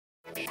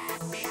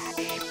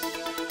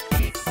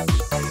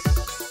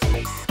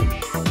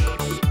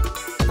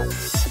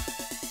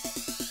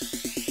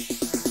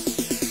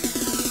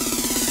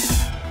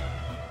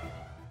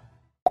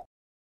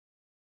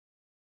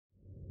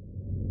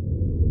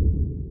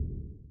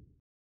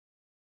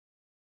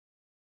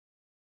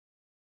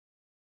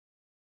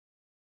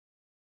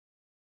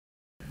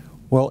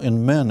Well,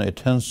 in men, it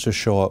tends to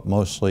show up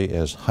mostly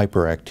as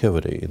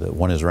hyperactivity, that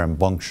one is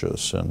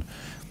rambunctious and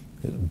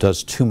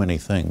does too many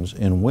things.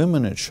 In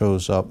women, it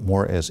shows up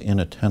more as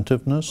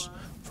inattentiveness.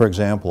 For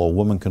example, a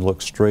woman can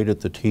look straight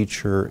at the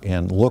teacher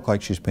and look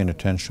like she's paying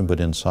attention, but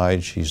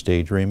inside she's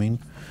daydreaming.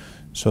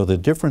 So the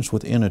difference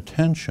with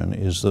inattention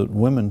is that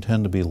women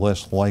tend to be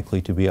less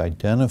likely to be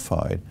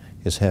identified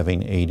as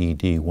having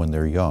ADD when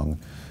they're young.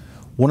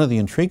 One of the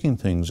intriguing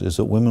things is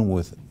that women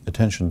with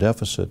attention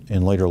deficit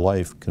in later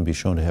life can be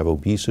shown to have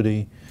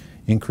obesity,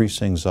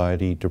 increased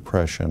anxiety,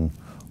 depression,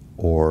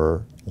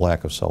 or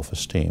lack of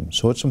self-esteem.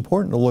 So it's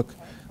important to look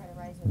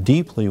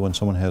deeply when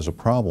someone has a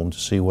problem to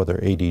see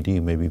whether ADD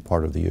may be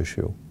part of the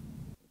issue.